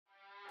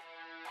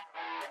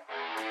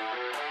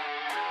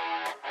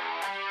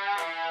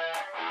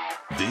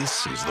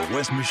This is the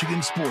West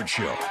Michigan Sports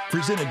Show,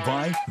 presented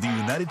by the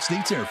United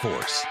States Air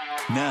Force.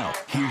 Now,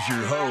 here's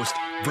your host,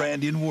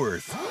 Brandon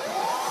Wirth.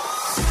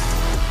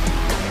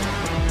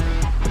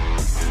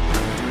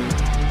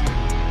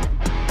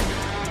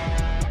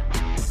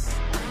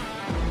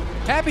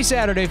 Happy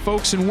Saturday,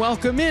 folks, and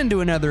welcome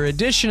into another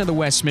edition of the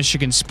West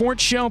Michigan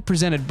Sports Show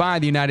presented by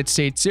the United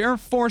States Air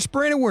Force.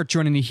 Brandon Wirth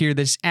joining you here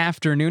this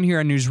afternoon here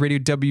on News Radio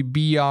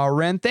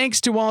WBRN.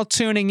 Thanks to all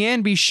tuning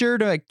in. Be sure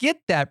to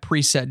get that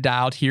preset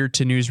dialed here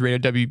to News Radio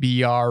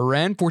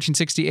WBRN,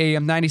 1460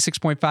 AM,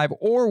 96.5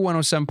 or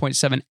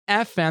 107.7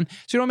 FM, so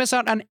you don't miss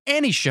out on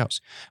any shows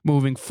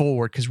moving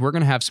forward, because we're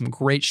going to have some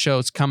great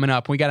shows coming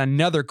up. We got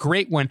another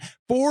great one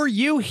for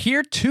you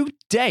here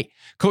today.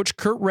 Coach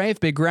Curt Ray of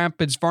Big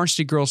Rapids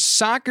Varsity Girls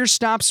Soccer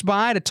stops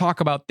by to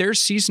talk about their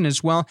season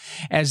as well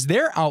as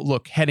their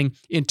outlook heading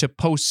into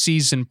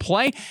postseason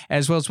play,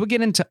 as well as we'll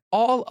get into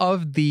all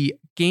of the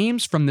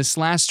games from this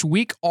last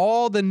week,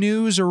 all the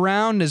news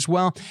around, as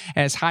well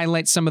as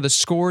highlight some of the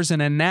scores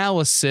and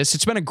analysis.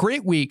 It's been a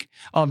great week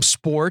of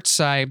sports.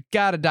 I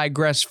gotta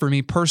digress. For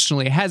me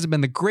personally, it hasn't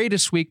been the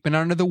greatest week, been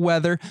under the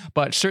weather,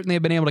 but certainly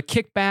I've been able to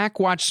kick back,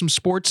 watch some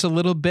sports a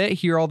little bit,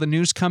 hear all the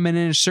news coming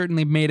in, and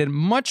certainly made it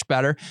much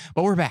better.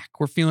 But we're back.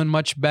 We're feeling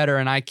much better,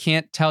 and I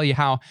can't tell you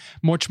how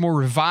much more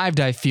revived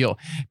I feel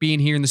being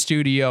here in the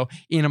studio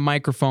in a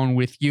microphone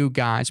with you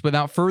guys.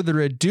 Without further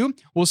ado,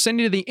 we'll send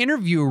you to the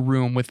interview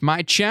room with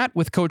my chat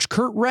with Coach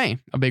Curt Ray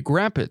of Big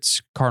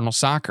Rapids Cardinal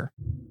Soccer.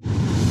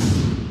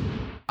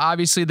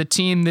 Obviously, the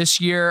team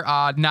this year,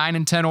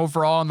 9-10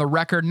 overall on the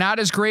record. Not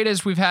as great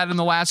as we've had in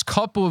the last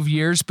couple of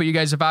years, but you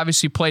guys have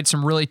obviously played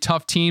some really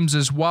tough teams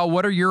as well.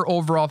 What are your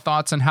overall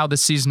thoughts on how the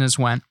season has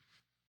went?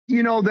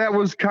 You know, that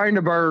was kind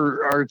of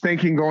our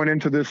thinking going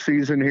into this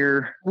season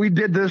here. We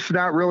did this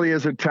not really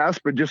as a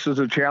test, but just as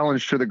a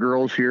challenge to the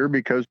girls here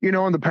because, you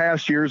know, in the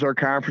past years, our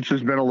conference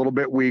has been a little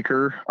bit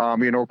weaker.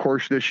 Of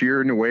course, this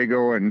year,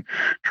 Newaygo and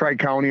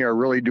Tri-County are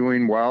really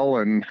doing well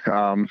and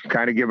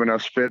kind of giving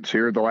us fits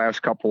here the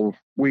last couple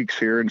weeks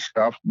here and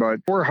stuff. But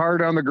we're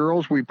hard on the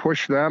girls. We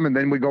push them, and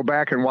then we go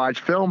back and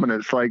watch film, and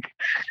it's like,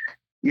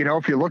 you know,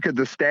 if you look at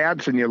the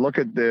stats and you look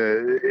at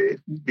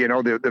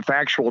the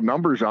factual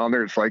numbers on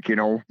there, it's like, you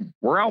know,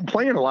 we're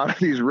outplaying a lot of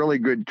these really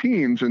good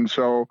teams. And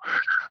so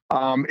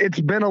it's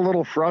been a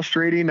little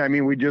frustrating. I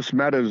mean, we just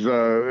met as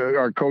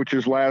our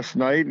coaches last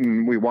night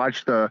and we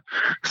watched the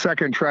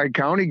second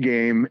Tri-County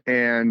game,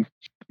 and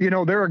you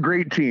know, they're a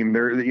great team.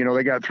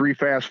 They got three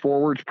fast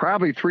forwards,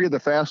 probably three of the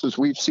fastest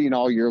we've seen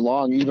all year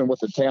long, even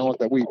with the talent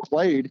that we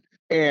played.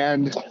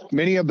 And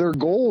many of their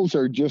goals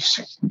are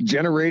just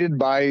generated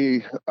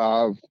by,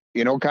 kind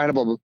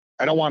of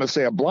I don't want to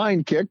say a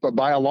blind kick, but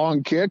by a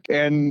long kick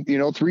and, you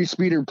know,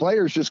 three-speeder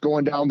players just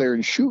going down there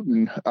and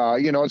shooting.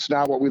 It's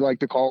not what we like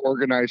to call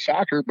organized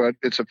soccer, but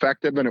it's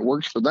effective and it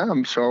works for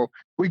them. So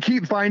we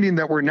keep finding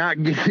that we're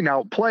not getting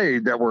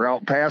outplayed, that we're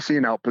out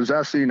passing, out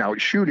possessing, out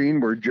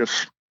shooting. We're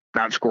just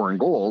not scoring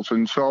goals.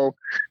 And so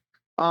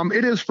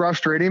it is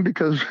frustrating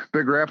because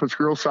Big Rapids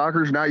girls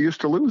soccer is not used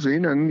to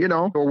losing. And, you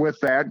know, with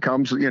that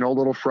comes, you know, a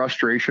little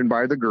frustration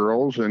by the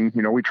girls. And,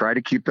 you know, we try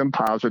to keep them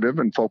positive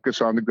and focus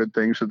on the good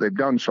things that they've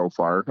done so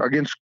far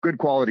against good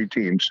quality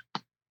teams.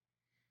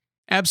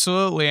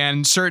 Absolutely.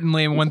 And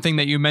certainly one thing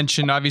that you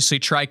mentioned, obviously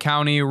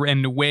Tri-County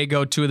and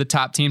Newaygo, two of the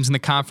top teams in the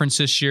conference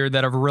this year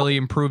that have really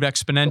improved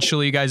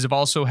exponentially. You guys have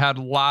also had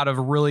a lot of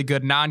really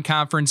good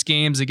non-conference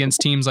games against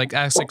teams like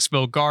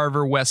Essexville,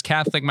 Garver, West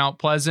Catholic, Mount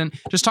Pleasant.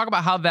 Just talk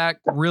about how that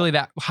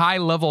high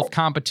level of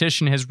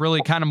competition has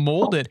really kind of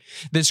molded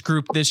this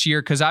group this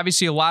year, because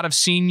obviously a lot of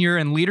senior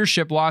and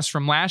leadership loss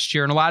from last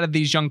year and a lot of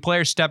these young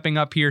players stepping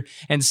up here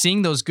and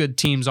seeing those good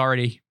teams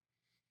already.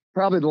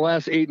 Probably the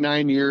last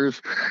 8-9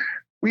 years,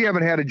 we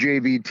haven't had a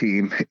JV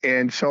team.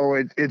 And so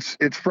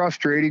it's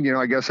frustrating, you know,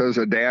 I guess as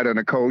a dad and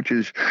a coach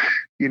is,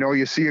 you know,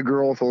 you see a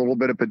girl with a little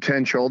bit of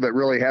potential that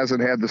really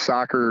hasn't had the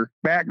soccer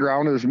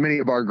background as many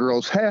of our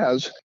girls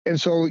has. And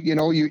so, you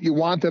know, you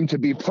want them to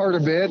be part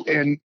of it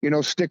and, you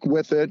know, stick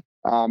with it.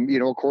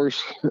 Of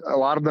course, a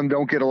lot of them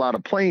don't get a lot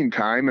of playing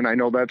time, and I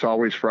know that's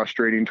always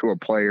frustrating to a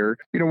player.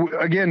 You know,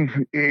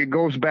 again, it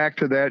goes back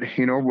to that,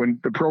 you know, when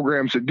the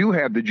programs that do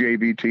have the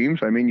JV teams,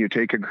 I mean, you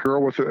take a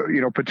girl with,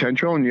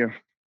 potential and you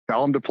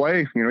tell them to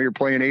play, you know, you're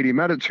playing 80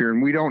 minutes here,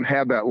 and we don't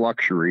have that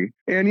luxury.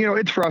 And, you know,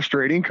 it's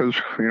frustrating because,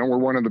 you know, we're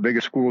one of the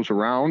biggest schools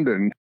around,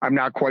 and I'm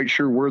not quite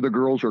sure where the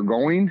girls are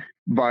going,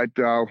 but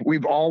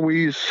we've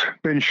always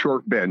been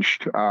short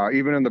benched.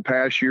 Even in the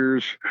past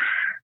years,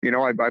 you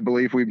know, I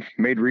believe we've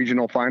made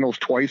regional finals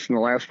twice in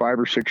the last 5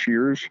 or 6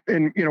 years.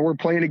 And, you know, we're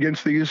playing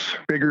against these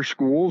bigger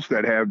schools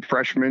that have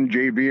freshmen,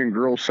 JV, and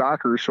girls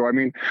soccer. So, I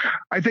mean,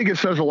 I think it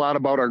says a lot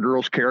about our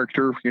girls'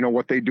 character, you know,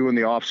 what they do in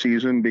the off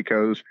season,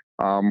 because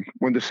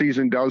when the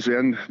season does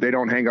end, they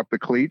don't hang up the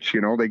cleats,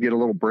 you know, they get a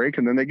little break,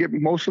 and then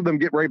most of them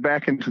get right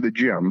back into the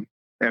gym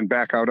and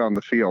back out on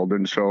the field.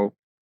 And so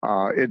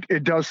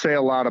it does say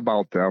a lot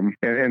about them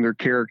and their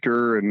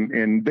character,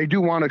 and they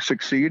do want to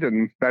succeed.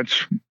 And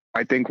that's,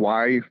 I think,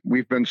 why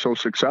we've been so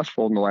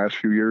successful in the last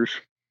few years.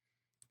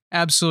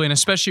 Absolutely. And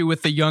especially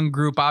with the young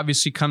group,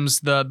 obviously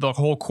comes the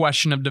whole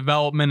question of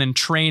development and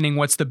training.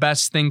 What's the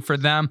best thing for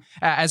them?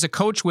 As a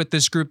coach with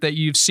this group that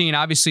you've seen,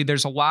 obviously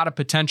there's a lot of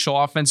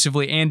potential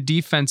offensively and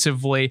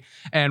defensively.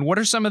 And what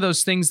are some of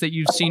those things that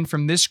you've seen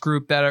from this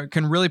group that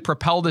can really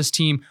propel this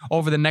team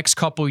over the next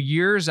couple of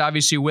years,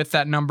 obviously with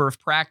that number of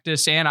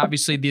practice and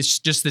obviously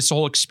this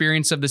whole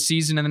experience of the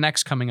season and the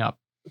next coming up?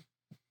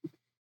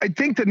 I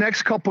think the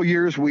next couple of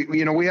years,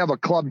 we have a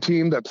club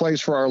team that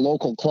plays for our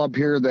local club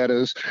here that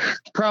is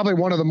probably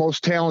one of the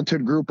most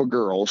talented group of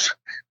girls.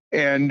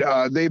 And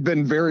they've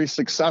been very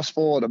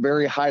successful at a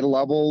very high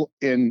level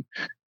in,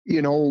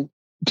 to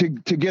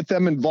get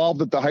them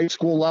involved at the high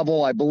school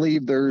level. I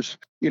believe there's,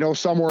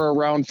 somewhere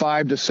around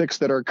 5 to 6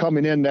 that are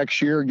coming in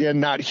next year. Again,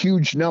 not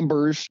huge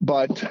numbers,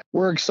 but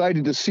we're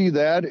excited to see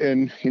that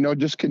and,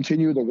 just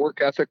continue the work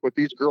ethic what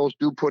these girls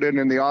do put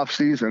in the off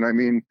season. I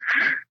mean,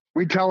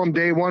 we tell them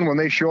day one when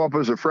they show up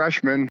as a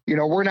freshman,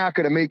 we're not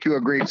going to make you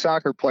a great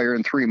soccer player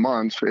in 3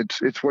 months.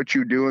 It's what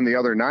you do in the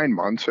other 9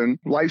 months. And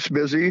life's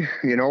busy,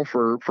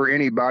 for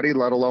anybody,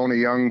 let alone a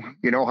young,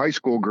 high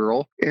school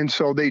girl. And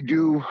so they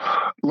do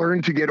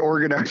learn to get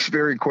organized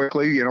very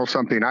quickly,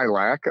 something I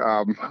lack.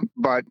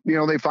 But,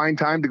 they find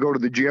time to go to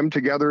the gym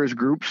together as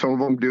groups. Some of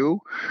them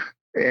do.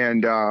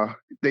 And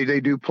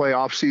they do play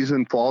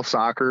off-season fall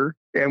soccer.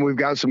 And we've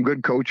got some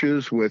good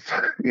coaches with,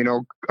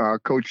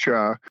 Coach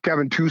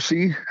Kevin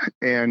Tucci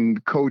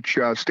and Coach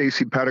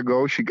Stacy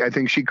Pedigo. I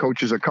think she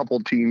coaches a couple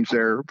teams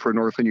there for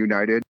Northland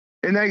United.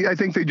 And I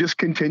think they just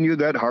continue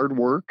that hard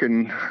work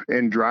and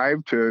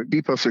drive to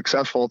keep us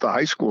successful at the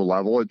high school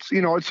level.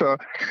 It's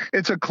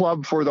a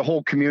club for the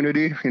whole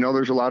community.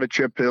 There's a lot of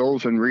Chip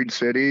Hills and Reed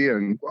City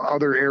and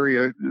other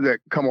area that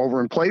come over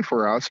and play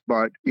for us.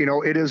 But,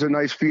 it is a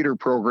nice feeder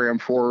program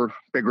for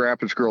Big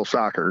Rapids girls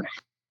soccer.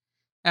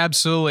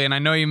 Absolutely. And I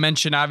know you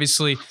mentioned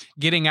obviously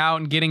getting out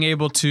and getting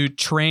able to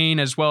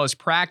train as well as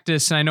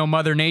practice. And I know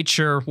Mother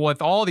Nature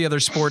with all the other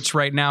sports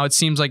right now, it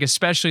seems like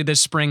especially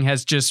this spring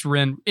has just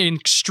been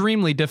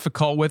extremely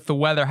difficult with the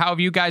weather. How have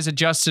you guys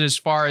adjusted as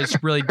far as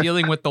really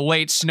dealing with the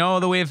late snow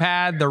that we've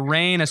had, the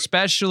rain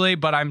especially?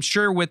 But I'm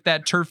sure with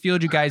that turf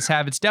field you guys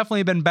have, it's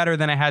definitely been better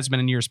than it has been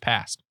in years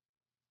past.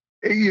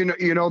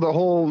 The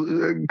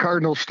whole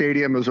Cardinal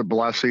Stadium is a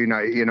blessing,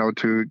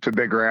 to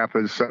Big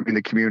Rapids,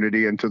 the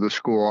community and to the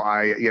school.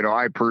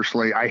 I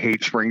personally, I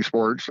hate spring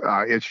sports.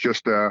 It's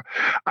just,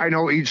 I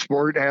know each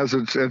sport has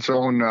its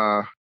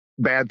own,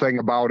 bad thing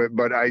about it,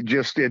 but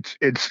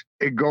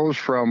it goes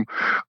from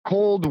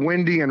cold,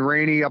 windy, and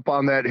rainy up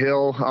on that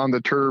hill on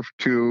the turf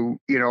to,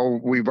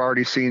 we've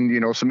already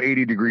seen, some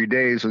 80-degree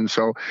days. And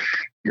so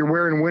you're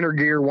wearing winter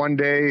gear one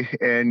day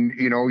and,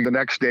 the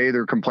next day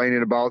they're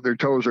complaining about their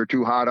toes are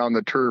too hot on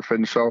the turf.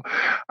 And so,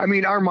 our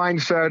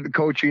mindset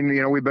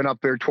coaching, we've been up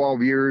there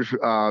 12 years,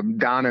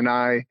 Don and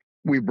I.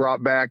 We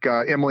brought back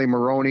Emily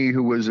Maroney,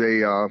 who was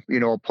a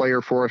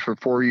player for us for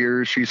 4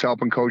 years. She's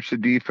helping coach the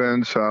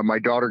defense. My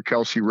daughter,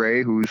 Kelsey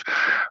Ray, who's,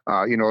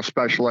 a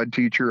special ed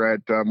teacher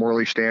at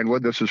Morley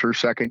Stanwood. This is her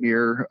second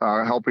year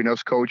helping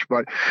us coach.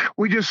 But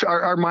we just,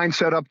 our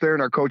mindset up there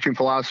and our coaching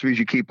philosophy is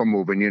you keep them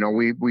moving.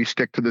 We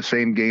stick to the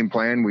same game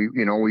plan. We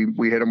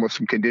hit them with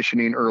some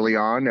conditioning early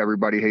on.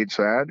 Everybody hates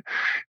that.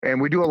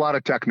 And we do a lot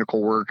of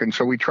technical work. And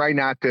so we try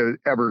not to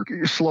ever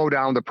slow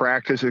down the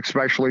practice,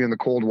 especially in the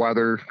cold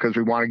weather, because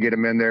we want to get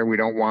them in there. We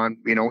don't want,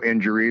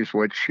 injuries,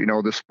 which,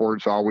 the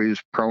sport's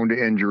always prone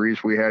to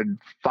injuries. We had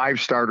 5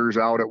 starters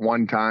out at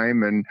one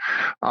time. And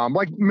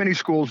like many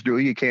schools do,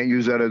 you can't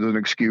use that as an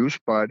excuse,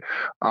 but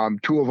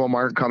 2 of them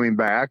aren't coming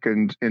back.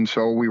 And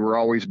so we were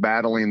always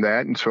battling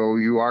that. And so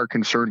you are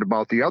concerned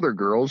about the other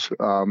girls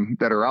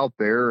that are out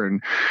there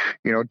and,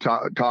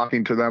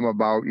 talking to them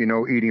about,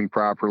 eating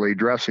properly,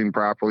 dressing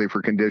properly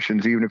for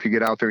conditions. Even if you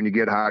get out there and you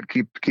get hot,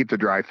 keep the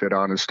dry fit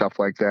on and stuff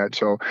like that.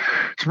 So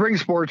spring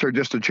sports are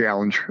just a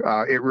challenge.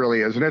 It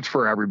really is. And it's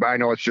for everybody. I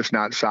know it's just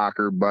not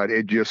soccer, but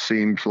it just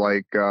seems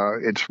like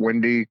it's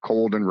windy,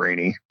 cold, and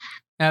rainy.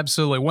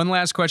 Absolutely. One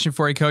last question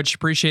for you, Coach.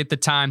 Appreciate the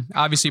time.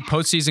 Obviously,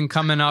 postseason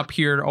coming up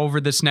here over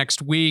this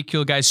next week.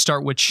 You guys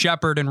start with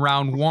Shepherd in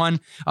round 1.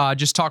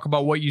 Just talk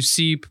about what you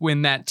see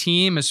in that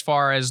team as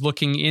far as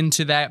looking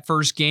into that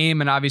first game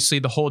and obviously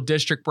the whole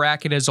district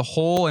bracket as a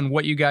whole and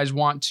what you guys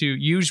want to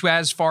use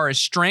as far as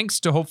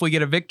strengths to hopefully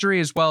get a victory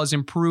as well as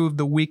improve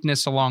the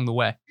weakness along the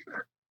way.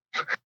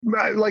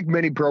 Like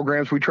many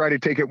programs, we try to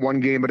take it one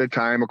game at a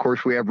time. Of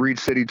course, we have Reed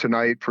City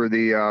tonight for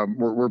the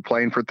we're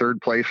playing for 3rd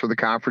place for the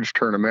conference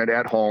tournament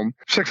at home,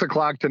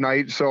 6:00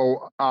 tonight.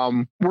 So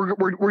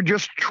we're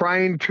just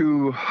trying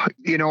to,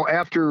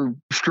 after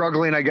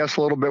struggling, I guess,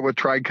 a little bit with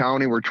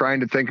Tri-County, we're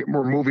trying to think.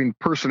 We're moving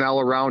personnel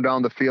around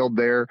on the field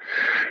there,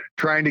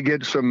 trying to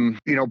get some,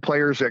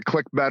 players that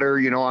click better,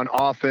 on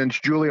offense.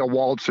 Julia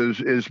Waltz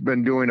has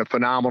been doing a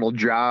phenomenal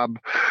job.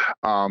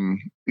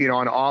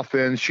 On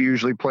offense, she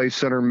usually plays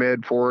center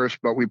mid for us,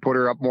 but we put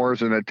her up more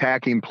as an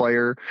attacking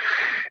player.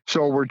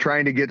 So we're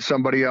trying to get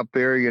somebody up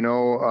there,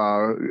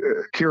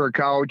 Kira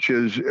Couch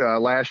is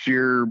last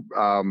year,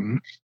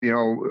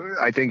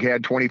 I think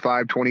had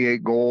 25,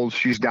 28 goals.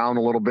 She's down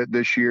a little bit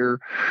this year.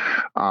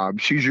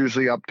 She's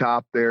usually up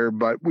top there,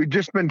 but we've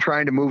just been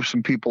trying to move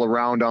some people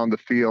around on the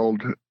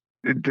field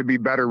to be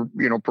better,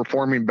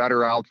 performing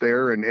better out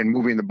there and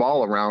moving the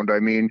ball around. I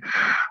mean,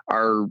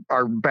 our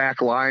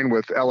back line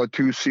with Ella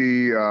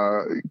Tusi,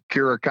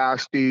 Kira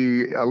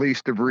Costi,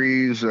 Elise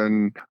DeVries,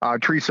 and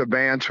Teresa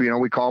Vance,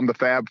 we call them the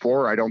Fab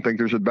Four. I don't think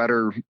there's a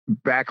better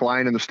back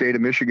line in the state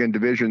of Michigan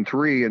Division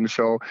III. And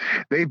so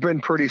they've been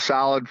pretty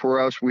solid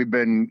for us. We've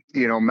been,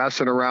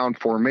 messing around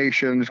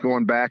formations,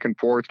 going back and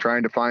forth,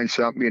 trying to find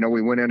something.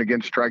 We went in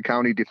against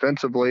Tri-County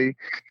defensively.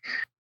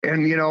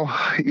 And,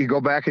 you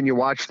go back and you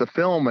watch the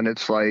film and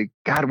it's like,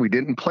 God, we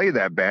didn't play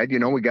that bad.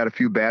 We got a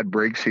few bad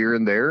breaks here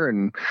and there.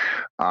 And,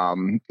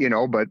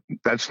 but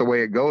that's the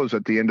way it goes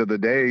at the end of the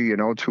day.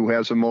 It's who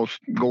has the most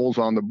goals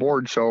on the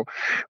board. So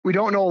we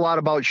don't know a lot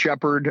about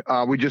Shepherd.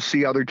 We just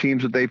see other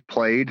teams that they've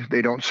played.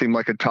 They don't seem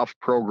like a tough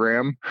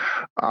program.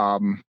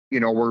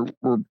 We're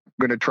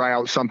going to try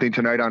out something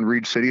tonight on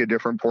Reed City, a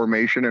different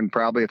formation. And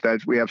probably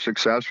if we have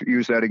success,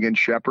 use that against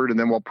Shepherd. And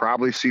then we'll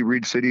probably see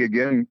Reed City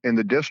again in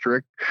the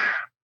district.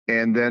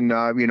 And then,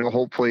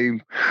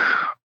 hopefully,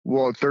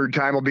 third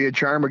time will be a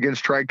charm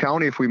against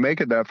Tri-County if we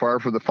make it that far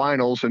for the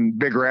finals. And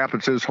Big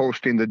Rapids is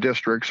hosting the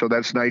district, so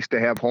that's nice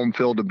to have home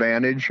field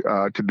advantage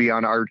to be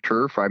on our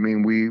turf. I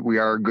mean, we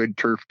are a good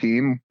turf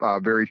team,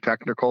 very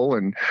technical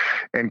and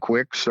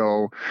quick.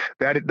 So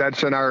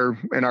that's in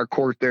our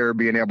court there,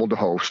 being able to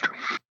host.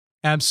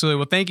 Absolutely.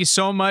 Well, thank you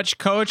so much,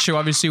 Coach. I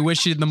obviously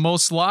wish you the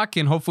most luck,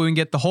 and hopefully we can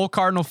get the whole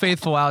Cardinal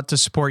faithful out to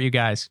support you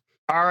guys.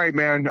 All right,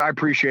 man. I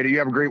appreciate it. You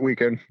have a great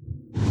weekend.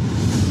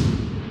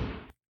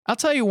 I'll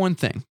tell you one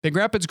thing. Big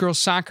Rapids girls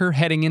soccer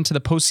heading into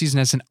the postseason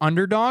as an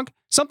underdog,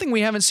 something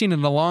we haven't seen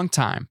in a long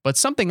time, but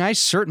something I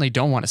certainly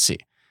don't want to see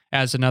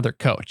as another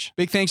coach.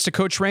 Big thanks to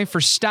Coach Ray for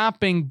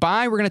stopping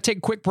by. We're going to take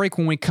a quick break.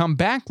 When we come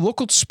back,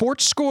 local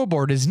sports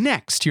scoreboard is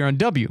next here on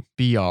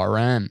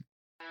WBRN.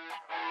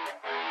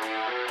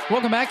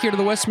 Welcome back here to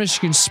the West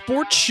Michigan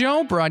Sports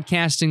Show,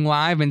 broadcasting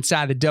live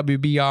inside the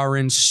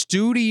WBRN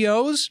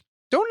studios.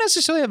 Don't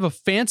necessarily have a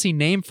fancy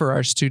name for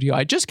our studio.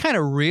 I just kind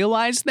of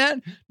realized that.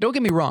 Don't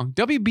get me wrong.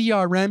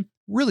 WBRN,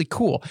 really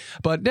cool.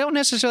 But don't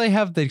necessarily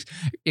have the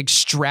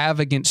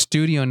extravagant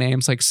studio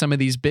names like some of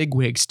these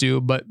bigwigs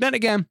do. But then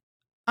again,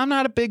 I'm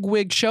not a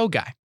bigwig show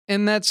guy.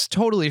 And that's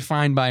totally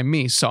fine by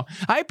me. So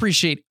I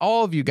appreciate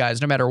all of you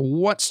guys, no matter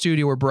what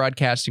studio we're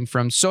broadcasting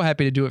from. So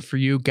happy to do it for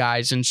you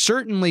guys. And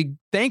certainly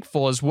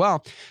thankful as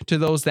well to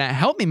those that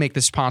help me make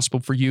this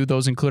possible for you.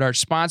 Those include our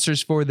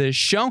sponsors for this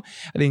show.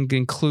 I think it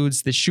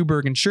includes the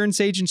Schuberg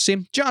Insurance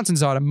Agency,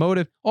 Johnson's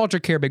Automotive, Ultra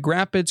Care Big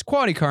Rapids,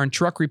 Quality Car and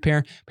Truck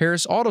Repair,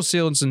 Paris Auto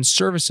Sales and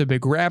Service of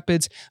Big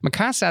Rapids,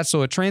 Macasta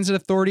Osceola Transit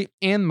Authority,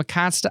 and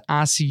Macasta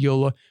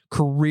Osceola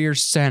Career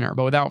Center.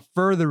 But without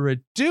further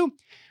ado,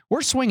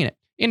 we're swinging it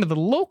into the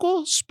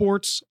local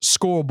sports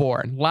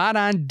scoreboard. A lot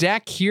on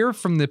deck here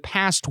from the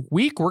past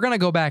week. We're going to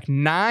go back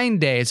 9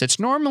 days. It's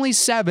normally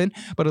 7,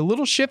 but a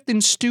little shift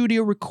in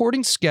studio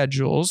recording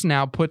schedules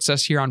now puts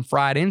us here on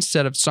Friday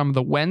instead of some of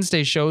the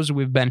Wednesday shows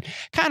we've been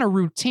kind of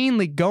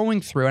routinely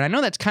going through. And I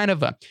know that's kind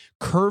of a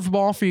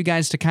curveball for you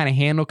guys to kind of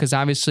handle because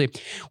obviously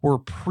we're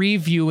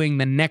previewing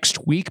the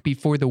next week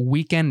before the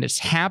weekend has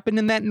happened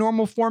in that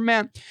normal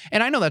format.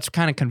 And I know that's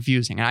kind of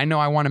confusing. And I know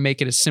I want to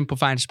make it as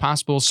simplified as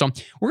possible. So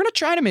we're going to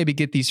try to maybe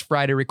get these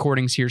Friday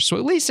recordings here. So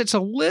at least it's a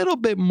little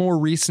bit more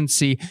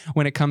recency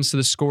when it comes to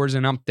the scores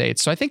and updates.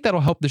 So I think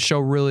that'll help the show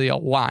really a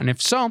lot. And if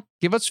so,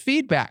 give us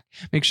feedback.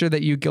 Make sure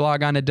that you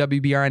log on to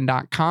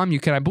WBRN.com. You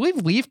can, I believe,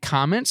 leave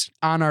comments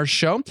on our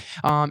show.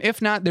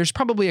 If not, there's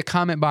probably a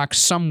comment box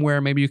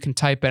somewhere. Maybe you can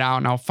type it out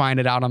and I'll find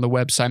it out on the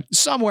website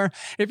somewhere.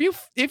 If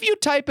you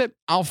type it,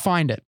 I'll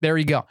find it. There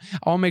you go.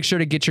 I'll make sure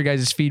to get your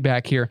guys'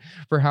 feedback here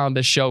for how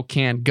the show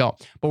can go.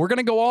 But we're going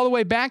to go all the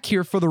way back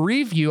here for the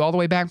review, all the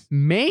way back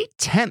May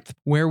 10th,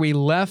 where we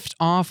left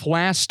off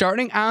last.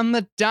 Starting on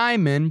the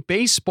diamond,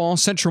 baseball,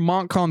 Central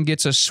Montcalm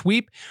gets a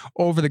sweep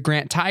over the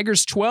Grant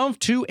Tigers,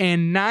 12-2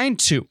 and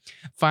 9-2.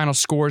 Final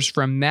scores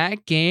from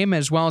that game,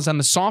 as well as on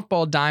the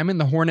softball diamond,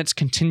 the Hornets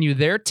continue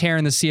their tear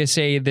in the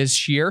CSA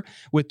this year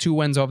with 2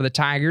 wins over the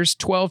Tigers,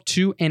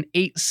 12-2 and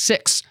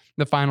 8-6.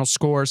 The final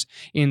scores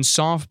in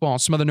softball.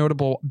 Some of the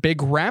notable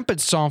Big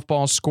Rapids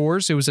softball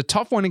scores. It was a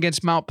tough one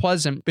against Mount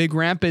Pleasant. Big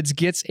Rapids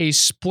gets a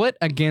split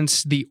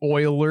against the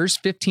Oilers.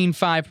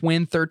 15-5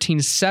 win,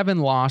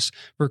 13-7 loss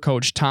for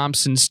Coach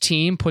Thompson's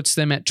team. Puts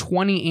them at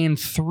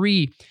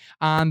 20-3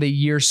 on the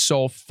year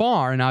so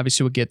far. And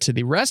obviously we'll get to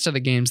the rest of the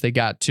games they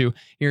got to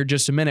here in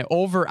just a minute.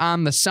 Over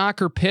on the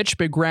soccer pitch,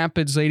 Big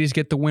Rapids ladies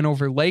get the win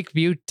over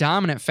Lakeview.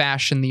 Dominant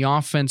fashion. The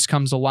offense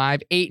comes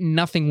alive.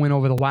 8-0 win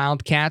over the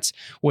Wildcats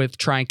with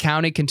Tri-County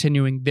Tri-County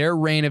continuing their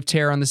reign of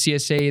terror on the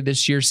CSAA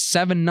this year,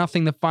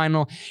 7-0 the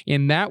final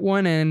in that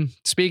one. And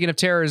speaking of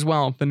terror as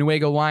well, the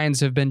Newaygo Lions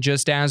have been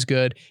just as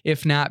good,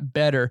 if not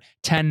better.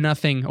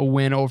 10-0 a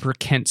win over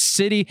Kent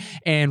City,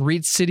 and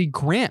Reed City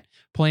Grant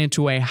playing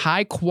to a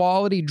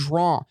high-quality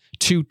draw,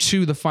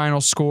 2-2 the final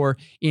score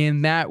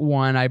in that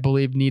one. I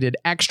believe needed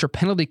extra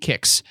penalty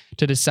kicks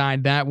to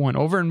decide that one.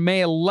 Over in May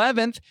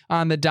 11th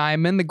on the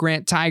Diamond, the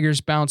Grant Tigers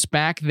bounce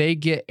back. They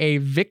get a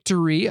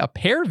victory, a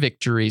pair of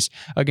victories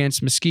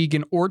against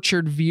Muskegon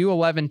Orchard View,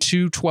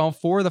 11-2,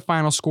 12-4 the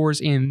final scores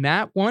in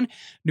that one.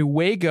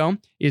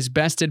 Newaygo is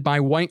bested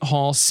by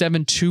Whitehall,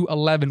 7-2,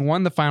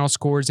 11-1 the final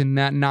scores in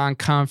that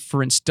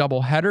non-conference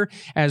doubleheader,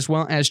 as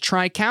well as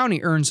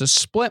Tri-County earns a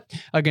split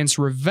against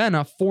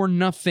Ravenna,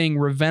 4-0.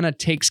 Ravenna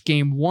takes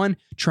game one.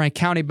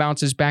 Tri-County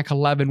bounces back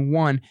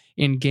 11-1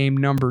 in game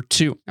number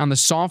 2. On the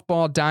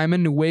softball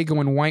diamond, Newaygo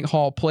and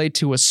Whitehall play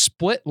to a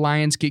split.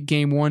 Lions get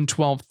game 1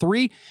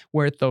 12-3,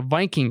 with the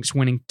Vikings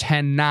winning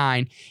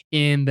 10-9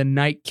 in the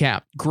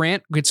nightcap.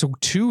 Grant gets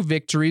 2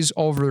 victories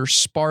over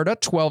Sparta,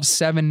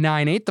 12-7,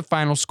 9-8 the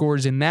final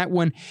scores in that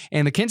one.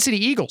 And the Kent City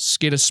Eagles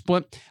get a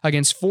split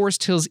against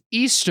Forest Hills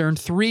Eastern,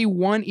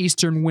 3-1.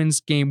 Eastern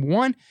wins game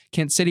 1.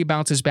 Kent City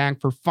bounces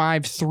back for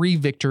 5-3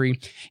 victory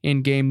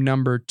in game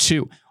number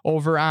 2.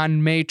 Over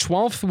on May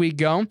 12th we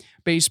go.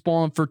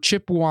 Baseball for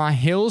Chippewa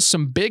Hills.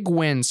 Some big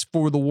wins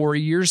for the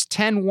Warriors.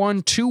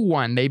 10-1,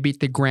 2-1. They beat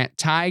the Grant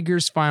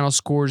Tigers. Final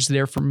scores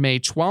there for May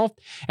 12th.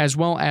 As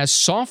well as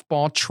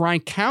softball,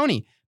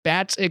 Tri-County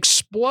bats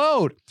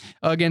explode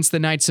against the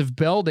Knights of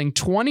Belding.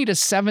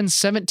 20-7,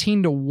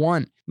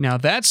 17-1. Now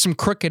that's some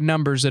crooked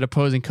numbers that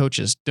opposing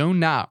coaches do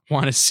not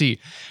want to see.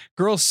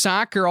 Girls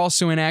soccer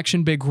also in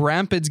action. Big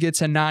Rapids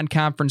gets a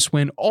non-conference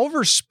win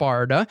over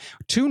Sparta.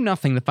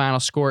 2-0 the final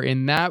score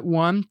in that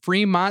one.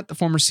 Fremont, the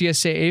former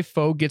CSAA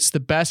foe, gets the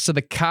best of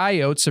the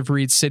Coyotes of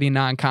Reed City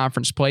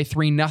non-conference play.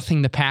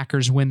 3-0 the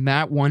Packers win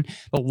that one.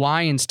 The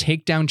Lions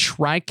take down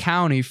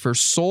Tri-County for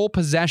sole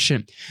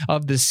possession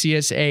of the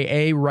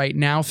CSAA right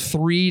now.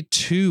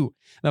 3-2.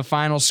 The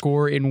final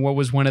score in what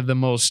was one of the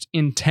most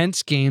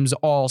intense games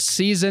all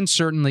season.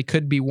 Certainly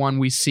could be one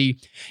we see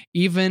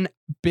even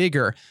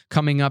bigger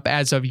coming up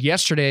as of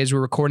yesterday, as we're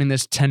recording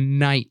this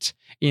tonight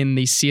in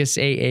the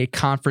CSAA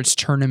Conference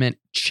Tournament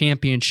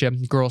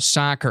Championship girls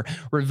soccer.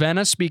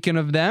 Ravenna, speaking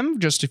of them,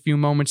 just a few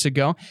moments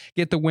ago,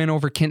 get the win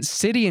over Kent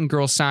City in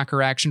girls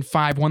soccer action.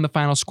 5-1 the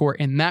final score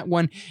in that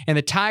one. And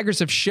the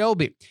Tigers of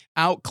Shelby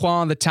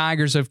outclaw the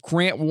Tigers of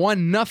Grant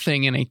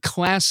 1-0 in a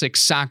classic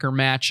soccer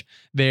match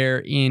there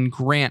in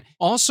Grant.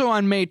 Also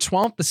on May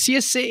 12th, the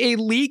CSAA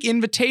League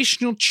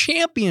Invitational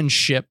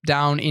Championship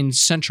down in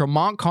Central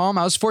Montcalm.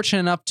 I was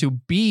fortunate enough to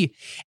be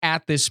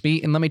at this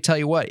meet, and let me tell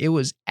you what, it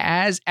was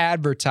as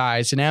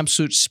advertised, an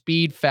absolute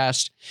speed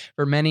fest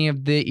for many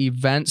of the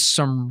events.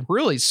 Some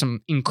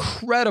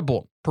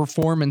incredible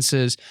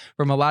performances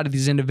from a lot of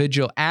these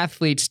individual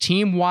athletes.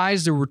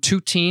 Team-wise, there were 2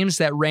 teams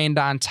that reigned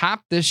on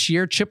top this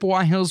year.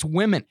 Chippewa Hills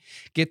women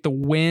get the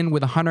win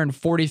with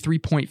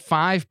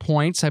 143.5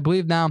 points. I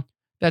believe now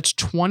that's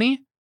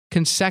 20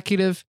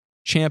 consecutive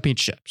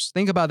championships.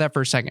 Think about that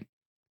for a second.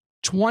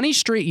 20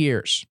 straight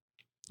years.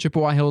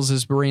 Chippewa Hills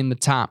is in the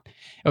top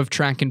of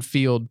track and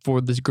field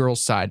for the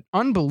girls' side.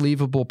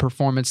 Unbelievable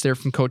performance there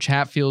from Coach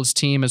Hatfield's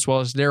team, as well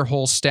as their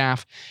whole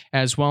staff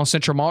as well.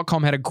 Central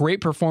Montcalm had a great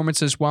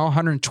performance as well,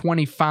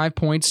 125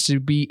 points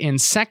to be in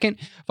second,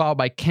 followed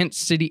by Kent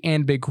City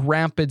and Big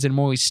Rapids and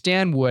Morley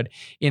Stanwood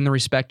in the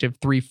respective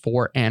 3,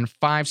 4, and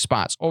 5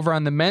 spots. Over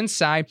on the men's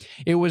side,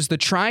 it was the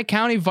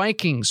Tri-County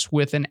Vikings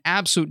with an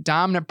absolute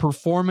dominant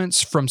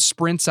performance from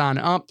sprints on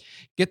up.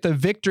 Get the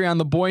victory on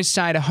the boys'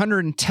 side.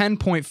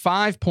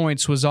 110.5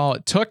 points was all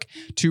it took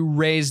to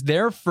raise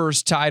their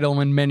first title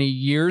in many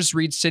years.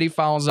 Reed City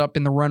follows up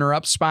in the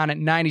runner-up spot at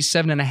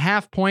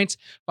 97.5 points,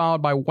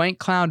 followed by White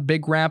Cloud,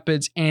 Big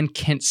Rapids, and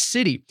Kent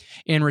City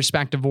in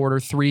respective order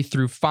 3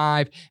 through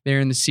 5 there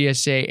in the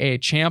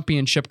CSAA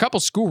Championship. A couple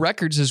school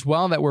records as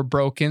well that were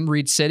broken.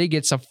 Reed City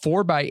gets a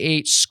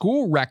 4x8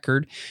 school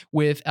record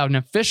with an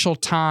official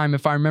time,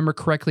 if I remember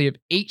correctly, of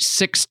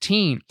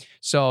 8:16.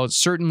 So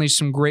certainly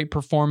some great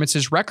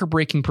performances,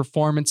 record-breaking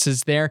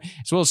performances there,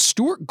 as well as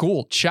Stuart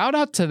Gould. Shout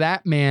out to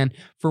that man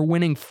for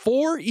winning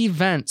 4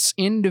 events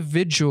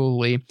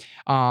individually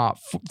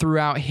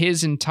throughout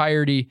his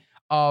entirety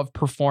of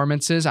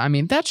performances. I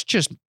mean, that's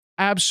just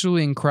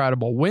absolutely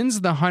incredible. Wins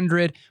the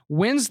 100,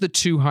 wins the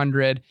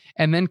 200,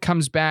 and then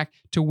comes back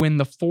to win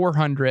the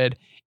 400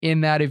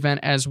 in that event,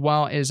 as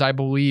well as, I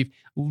believe,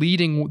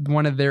 leading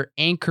one of their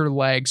anchor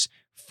legs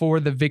for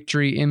the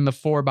victory in the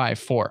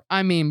 4x4.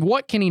 I mean,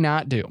 what can he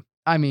not do?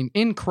 I mean,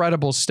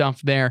 incredible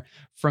stuff there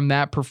from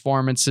that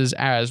performances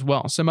as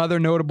well. Some other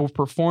notable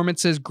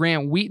performances: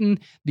 Grant Wheaton,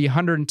 the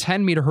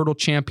 110-meter hurdle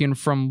champion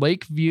from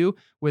Lakeview,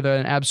 with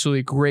an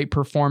absolutely great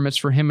performance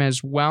for him,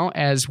 as well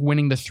as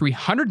winning the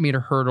 300-meter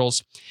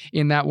hurdles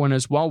in that one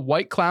as well.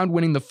 White Cloud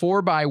winning the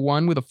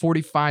 4x1 with a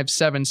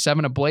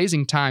 45.77, a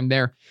blazing time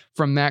there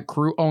from that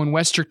crew. Owen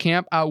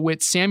Westerkamp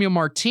outwit Samuel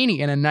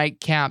Martini in a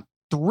nightcap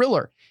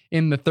thriller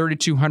in the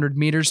 3,200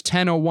 meters.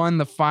 10:01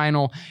 the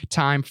final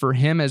time for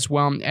him, as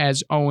well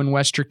as Owen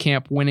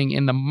Westerkamp winning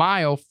in the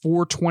mile.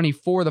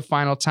 4:24 the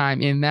final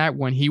time in that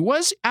one. He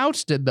was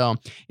ousted, though,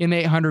 in the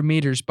 800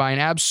 meters by an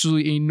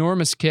absolutely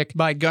enormous kick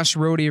by Gus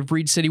Rohde of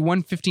Reed City.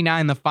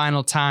 1:59 the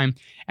final time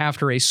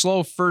after a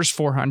slow first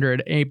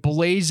 400, a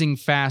blazing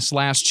fast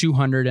last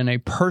 200, and a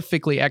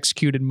perfectly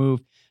executed move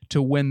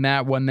to win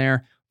that one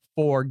there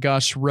for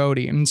Gus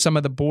Rohde. And some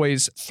of the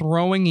boys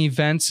throwing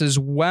events as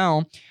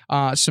well.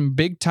 Some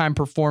big-time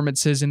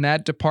performances in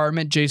that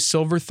department. Jay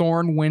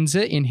Silverthorne wins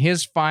it in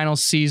his final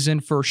season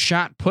for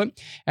shot put,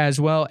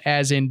 as well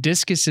as in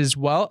discus as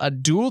well. A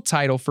dual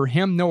title for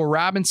him. Noah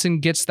Robinson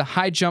gets the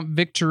high jump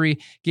victory.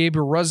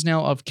 Gabriel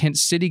Rusnell of Kent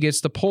City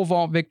gets the pole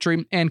vault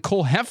victory. And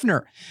Cole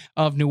Hefner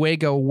of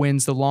Newaygo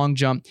wins the long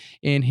jump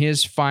in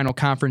his final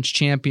conference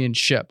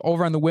championship.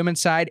 Over on the women's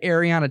side,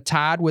 Ariana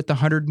Todd with the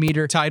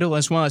 100-meter title,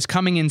 as well as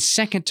coming in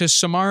second to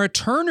Samara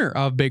Turner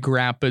of Big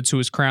Rapids, who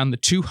was crowned the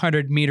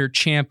 200-meter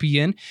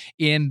champion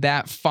in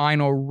that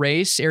final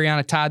race.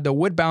 Ariana Todd, though,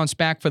 would bounce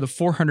back for the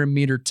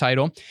 400-meter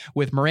title,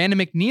 with Miranda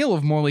McNeil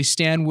of Morley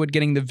Stanwood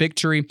getting the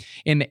victory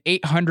in the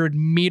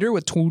 800-meter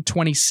with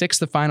 2:26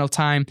 the final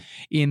time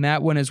in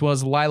that one, as well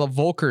as Lila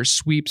Volker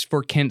sweeps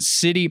for Kent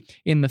City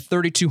in the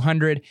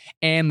 3,200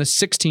 and the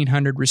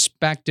 1,600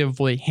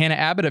 respectively. Hannah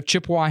Abbott of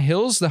Chippewa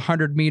Hills, the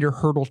 100-meter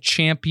hurdle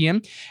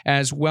champion,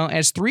 as well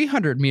as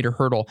 300-meter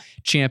hurdle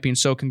champion.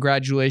 So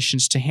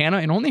congratulations to Hannah,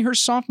 and only her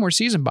sophomore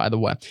season, by the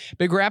way.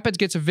 Big Rapids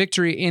gets a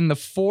victory in the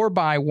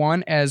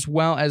 4x1 as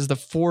well as the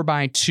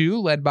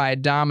 4x2, led by a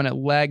dominant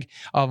leg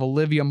of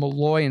Olivia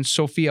Malloy and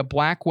Sophia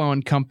Blackwell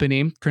and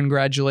company.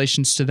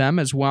 Congratulations to them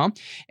as well.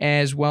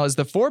 As well as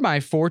the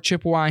 4x4,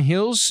 Chippewa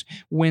Hills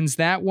wins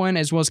that one,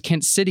 as well as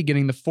Kent City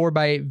getting the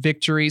 4x8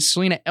 victory.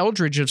 Selena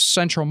Eldridge of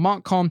Central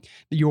Montcalm,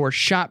 your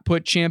shot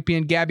put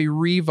champion. Gabby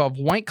Reeve of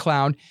White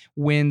Cloud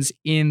wins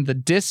in the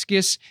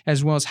discus,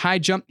 as well as high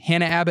jump.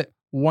 Hannah Abbott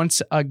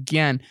once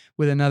again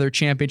with another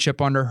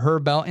championship under her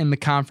belt in the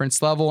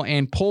conference level.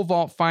 And pole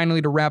vault,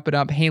 finally, to wrap it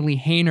up, Haley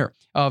Hayner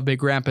of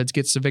Big Rapids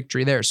gets the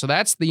victory there. So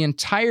that's the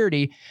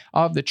entirety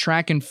of the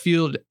track and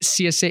field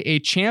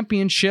CSAA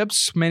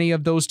championships. Many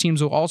of those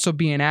teams will also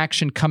be in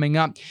action coming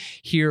up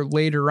here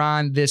later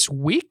on this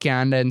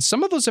weekend, and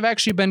some of those have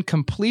actually been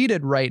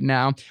completed right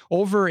now.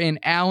 Over in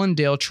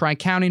Allendale,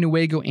 Tri-County,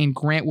 Newaygo, and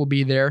Grant will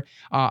be there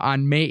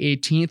on May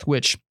 18th,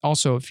 which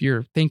also, if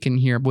you're thinking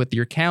here with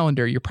your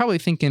calendar, you're probably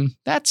thinking,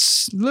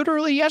 that's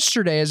literally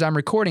yesterday as I'm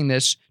recording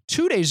this,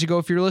 2 days ago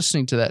if you're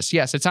listening to this.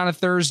 Yes, it's on a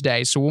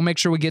Thursday, so we'll make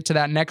sure we get to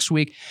that next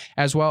week,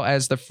 as well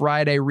as the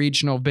Friday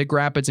regional Big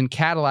Rapids and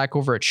Cadillac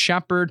over at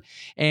Shepherd,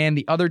 and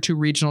the other two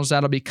regionals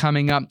that'll be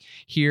coming up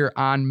here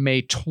on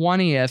May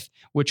 20th,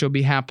 which will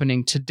be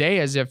happening today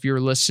as if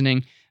you're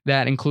listening.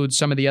 That includes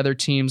some of the other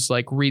teams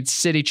like Reed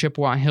City,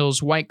 Chippewa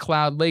Hills, White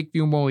Cloud,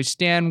 Lakeview, Morley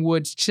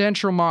Stanwood,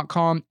 Central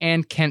Montcalm,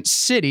 and Kent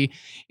City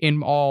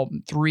in all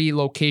three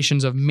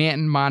locations of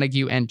Manton,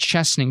 Montague, and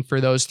Chesaning for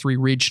those three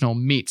regional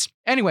meets.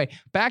 Anyway,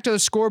 back to the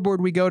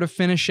scoreboard we go to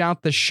finish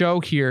out the show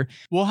here.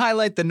 We'll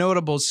highlight the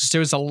notables.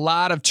 There's a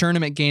lot of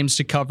tournament games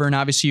to cover, and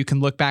obviously you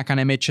can look back on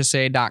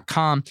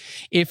MHSA.com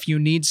if you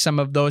need some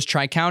of those.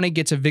 Tri-County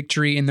gets a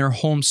victory in their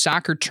home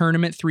soccer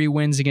tournament, 3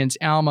 wins against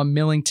Alma,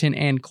 Millington,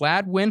 and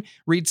Gladwin.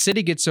 Reed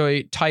City gets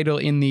a title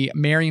in the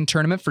Marion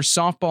tournament for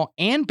softball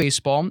and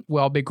baseball,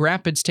 while Big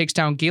Rapids takes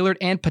down Gaylord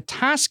and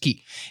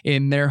Petoskey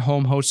in their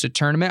home-hosted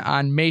tournament.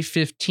 On May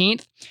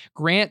 15th,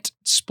 Grant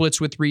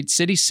splits with Reed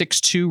City,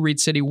 6-2. Reed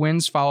City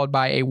wins, followed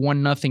by a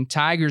 1-0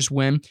 Tigers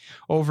win.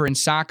 Over in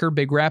soccer,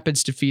 Big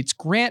Rapids defeats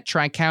Grant.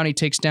 Tri-County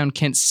takes down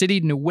Kent City.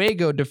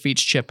 Newaygo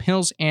defeats Chip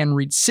Hills, and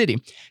Reed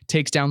City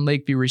takes down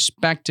Lakeview,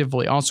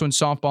 respectively. Also in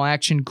softball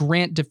action,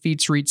 Grant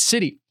defeats Reed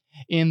City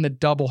in the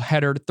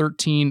doubleheader,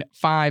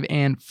 13-5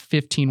 and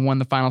 15-1,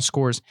 the final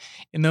scores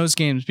in those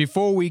games.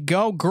 Before we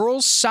go,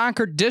 girls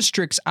soccer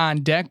districts on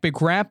deck.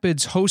 Big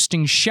Rapids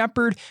hosting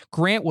Shepherd.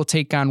 Grant will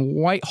take on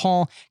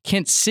Whitehall.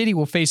 Kent City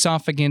will face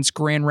off against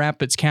Grand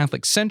Rapids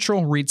Catholic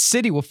Central. Reed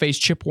City will face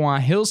Chippewa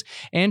Hills,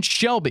 and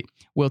Shelby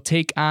will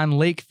take on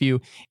Lakeview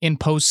in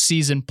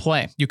postseason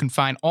play. You can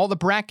find all the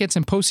brackets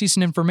and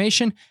postseason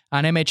information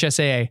on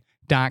MHSAA.com.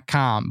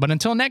 But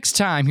until next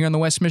time, here on the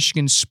West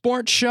Michigan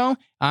Sports Show,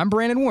 I'm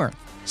Brandon Wirth,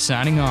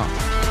 signing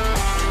off.